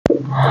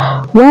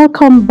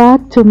Welcome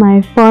back to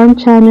my farm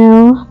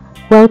channel.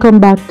 Welcome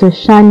back to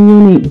Shan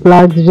Unique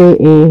Vlogs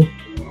JA.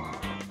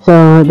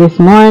 So this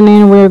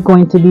morning we're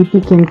going to be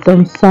picking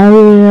some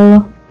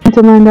sorrel. The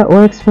gentleman that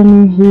works for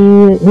me,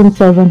 he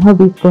himself and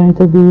hubby is going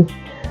to be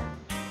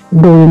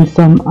doing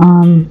some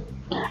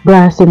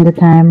grass in the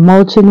time,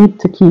 mulching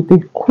it to keep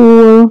it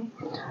cool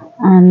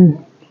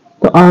and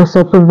to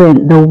also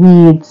prevent the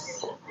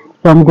weeds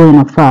from going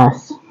up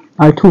fast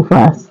or too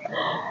fast.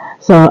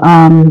 So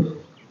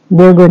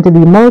they're going to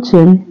be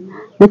mulching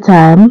the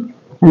thyme,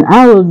 and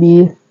I will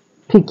be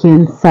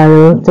picking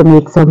sorrel to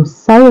make some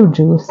sorrel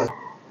juice.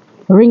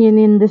 Ringing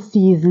in the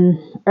season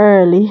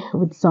early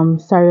with some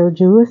sorrel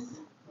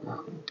juice.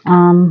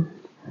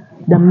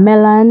 The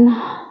melon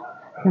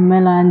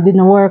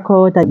didn't work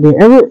out.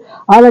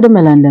 All of the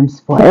melon them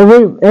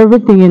spoil.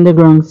 Everything in the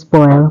ground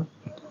spoil.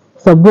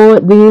 So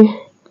both the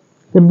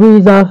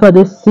breeze off of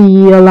the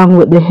sea, along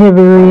with the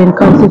heavy rain,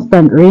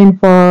 consistent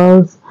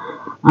rainfalls,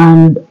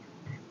 and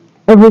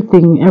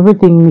everything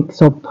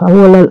mixed up.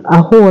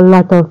 A whole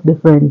lot of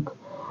different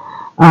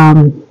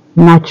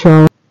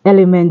natural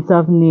elements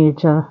of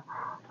nature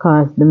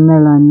cause the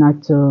melon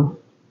not to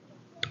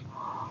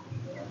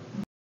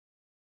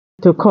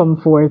come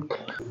forth.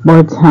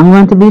 But I'm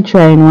going to be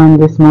trying one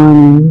this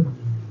morning.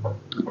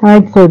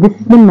 Alright, so this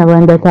is the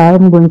melon that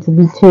I'm going to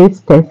be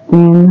taste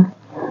testing.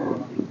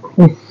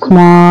 It's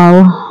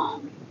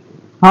small.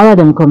 All of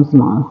them come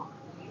small.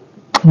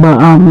 But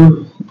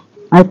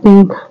I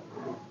think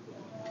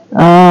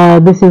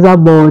this is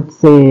about,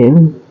 say,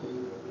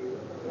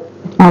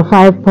 a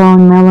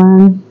 5-pound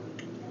melon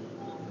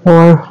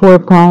or 4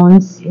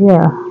 pounds.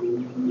 Yeah.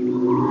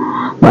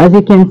 But as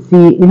you can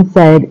see,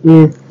 inside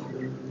is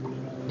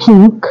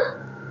pink.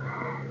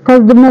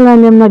 Because the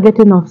melon I'm not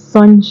getting enough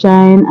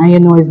sunshine,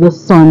 and it's the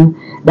sun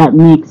that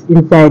makes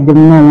inside the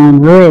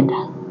melon red.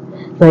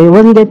 So it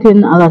wasn't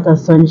getting a lot of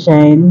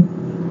sunshine.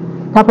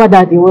 Top of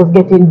that, it was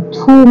getting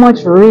too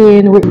much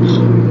rain, which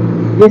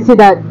you see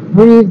that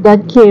breeze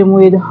that came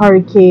with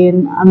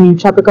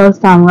tropical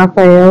storm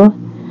Raphael,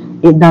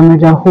 it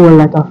damaged a whole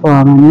lot of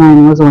farm, and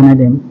mine was one of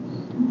them.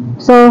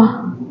 So,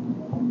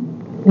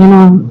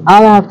 all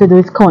I have to do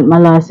is count my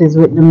losses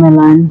with the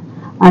melon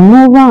and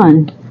move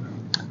on.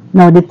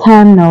 Now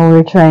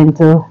we're trying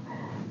to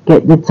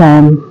get the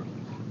thyme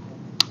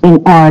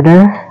in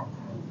order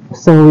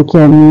so we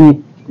can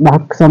make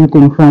back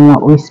something from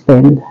what we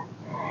spend.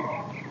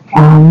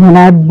 When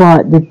I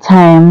bought the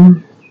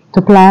thyme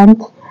to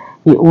plant,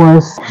 it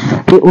was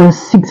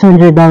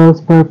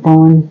 $600 per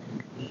pound.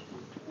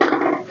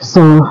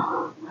 So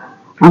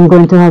I'm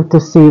going to have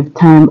to save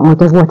time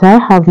out of what I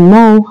have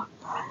now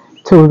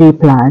to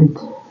replant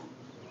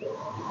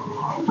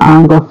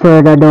and go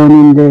further down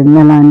in the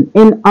melon,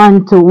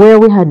 onto where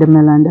we had the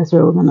melon. That's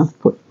where we're gonna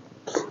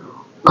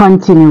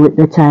continue with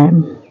the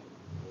thyme.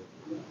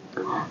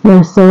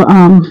 Yeah, so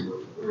I'm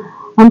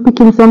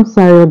picking some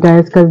sorrel,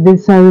 guys, because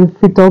these sorrel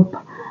fit up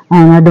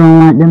and I don't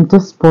want them to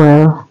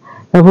spoil.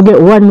 If we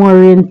get one more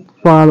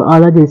rainfall,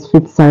 all of these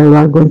fit sorrel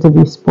are going to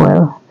be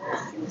spoiled.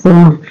 So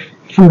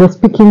I'm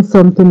just picking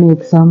some to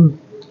make some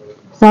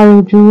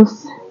sorrel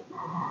juice.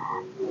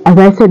 As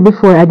I said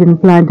before, I didn't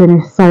plant any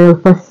sorrel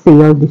for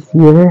sale this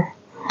year.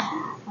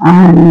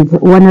 And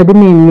one of the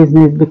main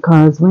reasons is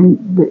because when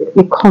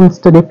it comes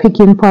to the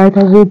picking part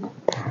of it,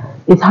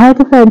 it's hard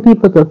to find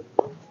people to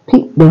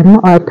pick them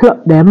or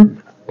pluck them.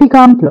 Pick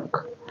and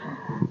pluck.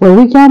 Well,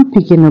 we can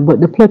pick,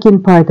 but the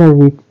plucking part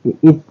of it,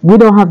 we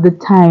don't have the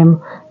time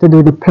to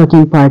do the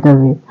plucking part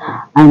of it.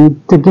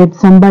 And to get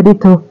somebody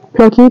to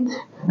pluck it,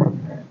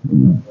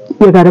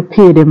 you gotta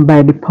pay them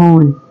by the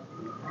pound.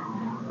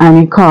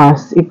 And it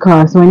costs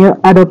when you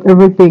add up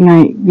everything,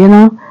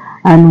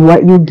 and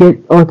what you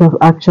get out of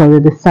actually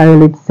the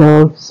sorrel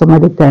itself, some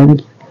of the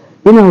times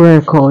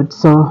work out.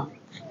 So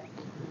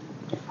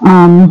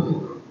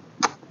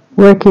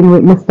working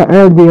with Mr.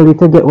 Earl Daly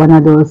to get one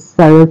of those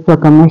sorrel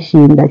plucker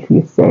machine that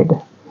he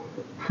said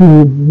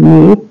he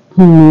made.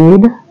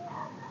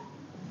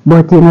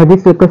 But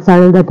this little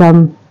sorrel that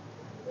I'm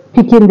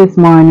picking this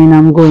morning,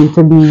 I'm going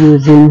to be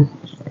using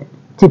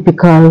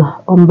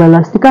typical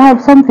umbrella stick. I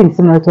have something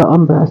similar to an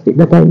umbrella stick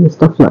that I used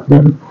to float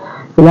them.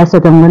 So that's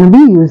what I'm going to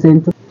be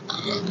using.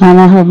 And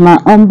I have my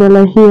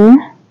umbrella here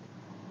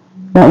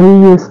that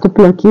we used to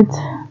pluck it.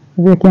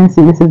 As you can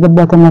see, this is the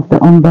bottom of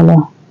the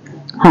umbrella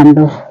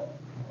handle.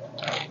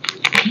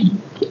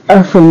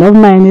 A friend of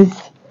mine is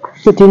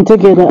putting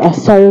together a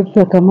sorrel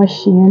plucker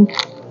machine.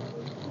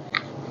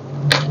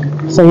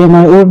 So it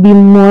will be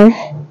more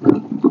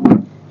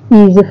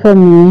easy for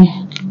me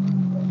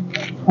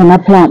when I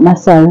plant my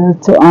sorrel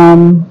to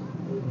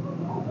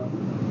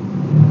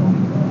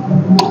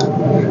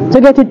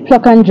get it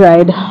plucked and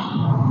dried.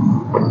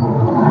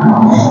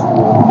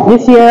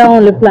 This year I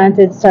only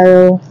planted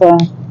sorrel for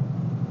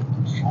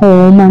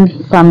home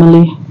and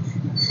family.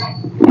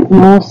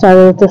 No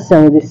sorrel to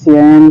sell this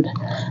year, and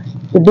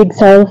the big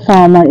sorrel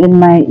farmer in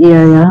my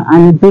area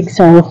and the big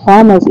sorrel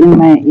farmers in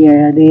my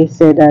area, they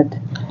say that,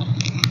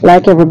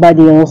 like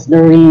everybody else,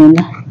 the rain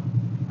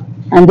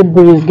and the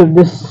breeze give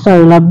the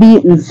sorrel a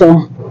beating,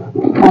 so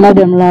One of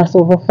them lost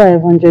over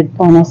 500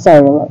 pounds of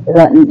sorrel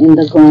rotten in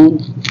the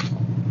ground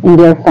in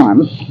their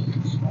farm.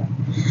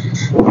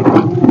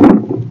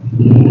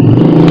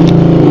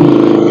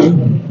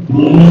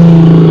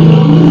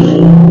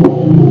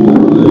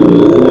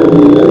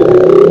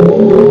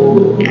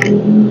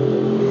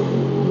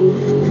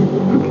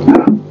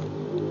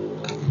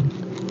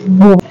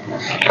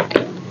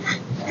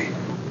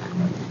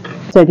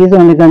 Said he's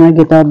only gonna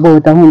get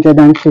about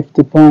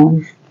 150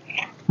 pounds,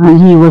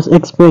 and he was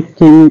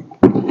expecting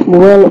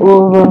well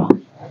over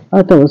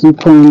 1,000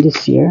 pounds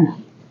this year.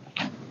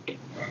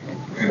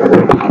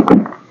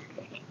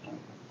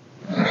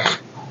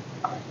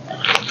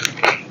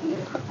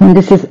 And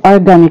this is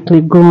organically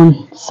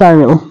grown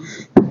sorrel.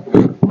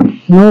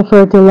 No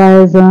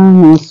fertilizer,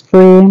 no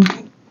spray.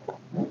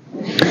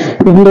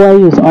 Even though I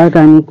use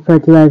organic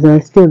fertilizer, I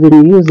still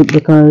didn't use it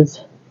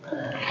because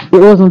it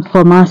wasn't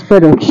for mass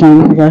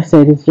production. As I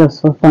said, it's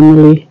just for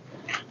family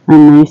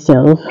and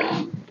myself.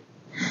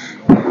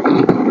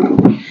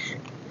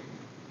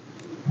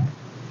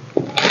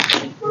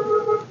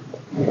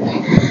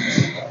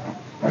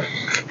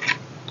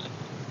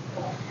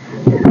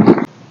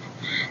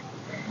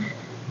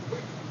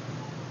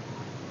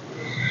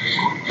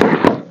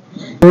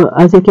 So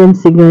as you can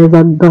see guys,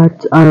 I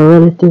got a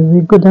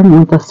relatively good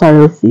amount of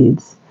sorrel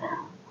seeds.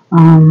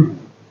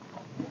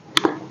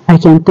 I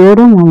can throw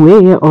them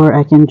away or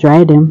I can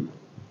dry them.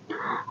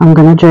 I'm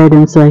gonna dry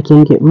them so I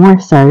can get more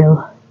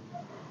sorrel,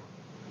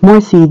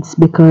 more seeds,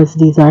 because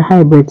these are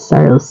hybrid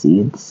sorrel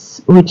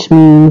seeds, which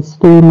means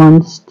 3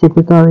 months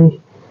typically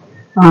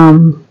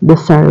the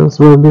sorrels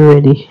will be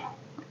ready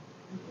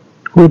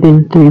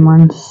within 3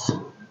 months.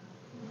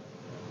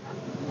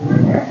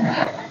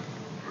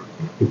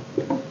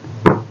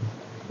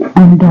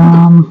 And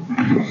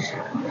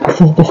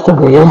this is the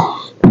sorrel.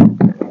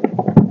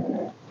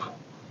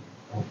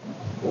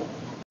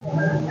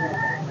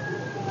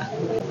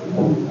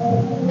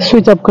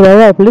 Sweet up could have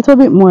ripe a little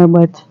bit more,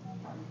 but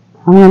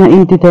I'm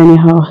gonna eat it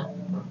anyhow.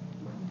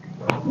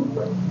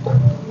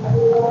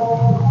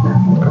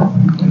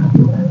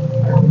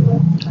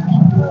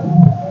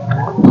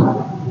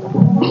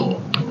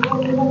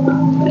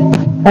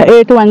 I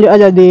ate one the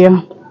other day,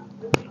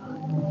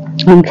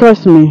 and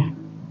trust me,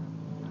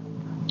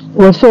 it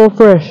was so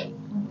fresh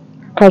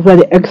because of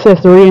the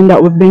excess rain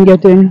that we've been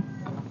getting.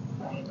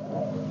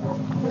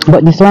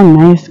 But this one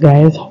nice,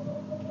 guys.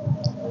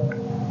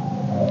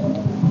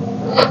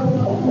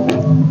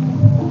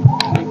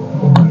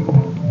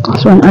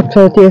 This one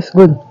actually tastes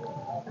good.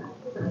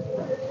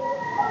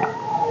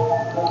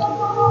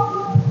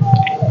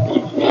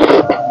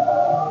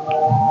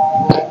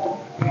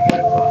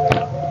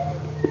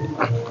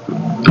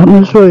 Let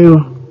me show you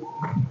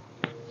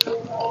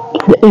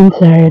the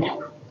inside.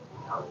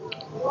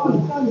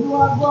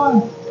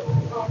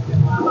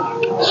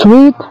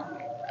 Sweet.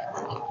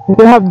 If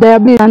you have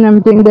diabetes and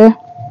everything there,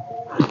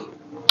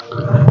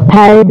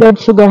 high blood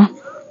sugar,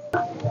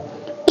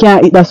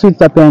 can't eat that sweet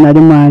stuff in the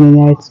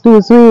morning. It's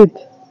too sweet.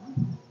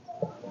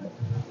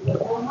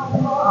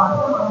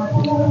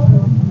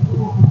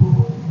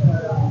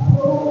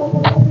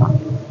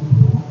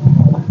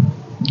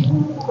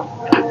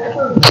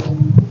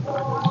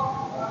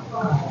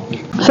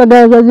 So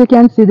guys, as you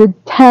can see, the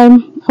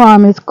thyme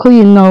farm is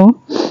clean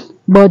now,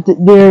 but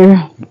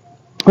we're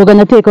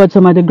gonna take out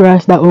some of the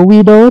grass that we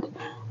weed out,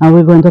 and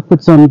we're going to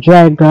put some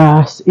dry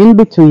grass in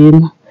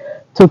between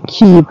to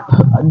keep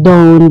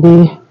down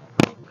the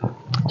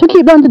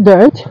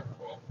dirt,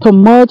 to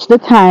mulch the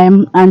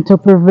thyme, and to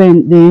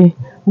prevent the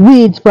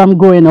weeds from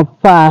growing up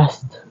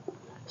fast.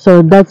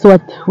 So that's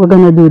what we're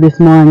gonna do this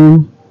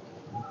morning.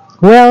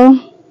 Well,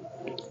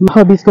 my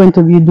hubby's going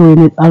to be doing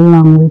it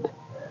along with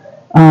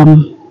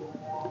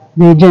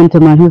the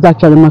gentleman who's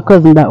actually my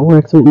cousin that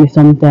works with me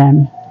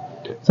sometimes.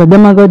 So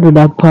them are gonna do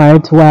that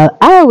part while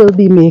I will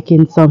be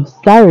making some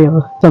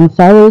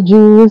sorrel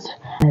juice,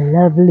 a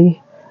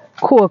lovely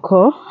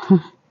cocoa.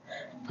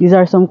 These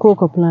are some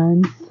cocoa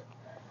plants.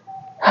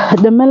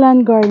 The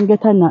melon garden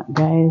get a nut,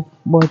 guys,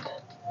 but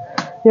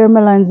there are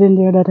melons in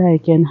there that I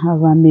can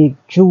have and make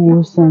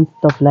juice and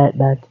stuff like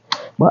that.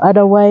 But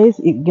otherwise,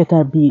 it get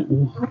a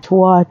beaten. Too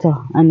water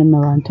and the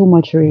melon, too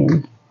much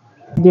rain.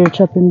 They're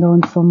chopping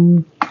down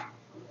some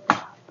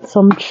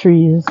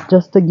trees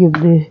just to give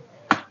the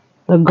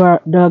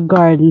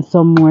garden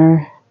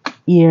somewhere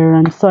air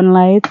and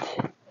sunlight.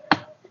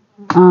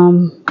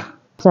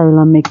 Sorrel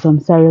and make some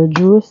sorrel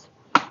juice.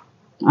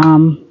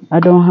 I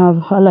don't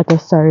have a lot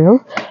of sorrel.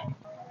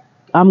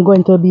 I'm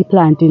going to be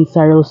planting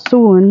sorrel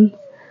soon,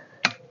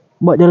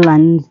 but the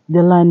land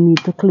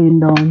needs to clean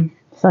down.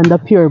 It's under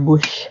pure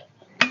bush.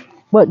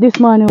 But this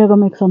morning we're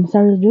gonna make some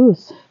sorrel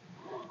juice.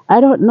 I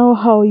don't know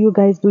how you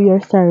guys do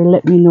your sorrel.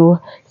 Let me know.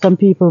 Some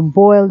people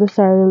boil the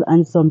sorrel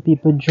and some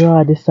people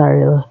draw the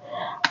sorrel.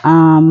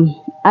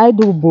 I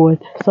do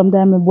both.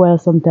 Sometimes I boil,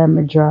 sometimes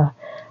I draw.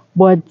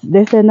 But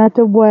they say not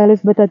to boil,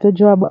 it's better to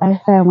draw. But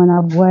I find when I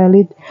boil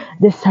it,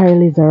 the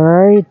sorrel is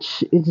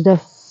rich. It's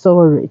just so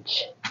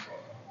rich.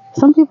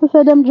 Some people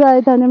say them dry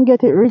it and them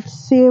get it rich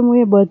same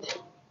way, but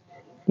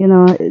you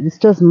know, it's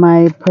just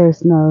my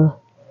personal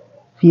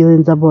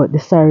feelings about the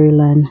sorrel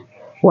and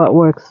what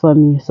works for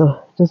me. So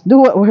just do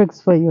what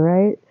works for you,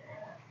 right?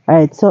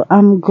 Alright, so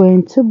I'm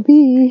going to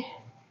be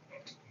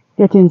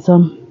getting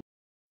some.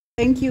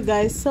 Thank you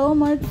guys so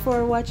much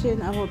for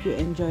watching. I hope you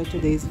enjoyed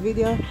today's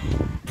video.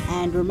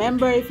 And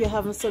remember, if you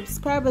haven't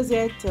subscribed as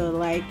yet, to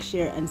like,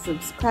 share, and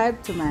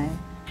subscribe to my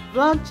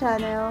vlog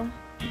channel.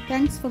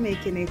 Thanks for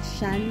making it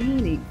Shine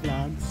Unique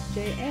Vlogs.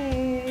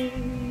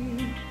 JA.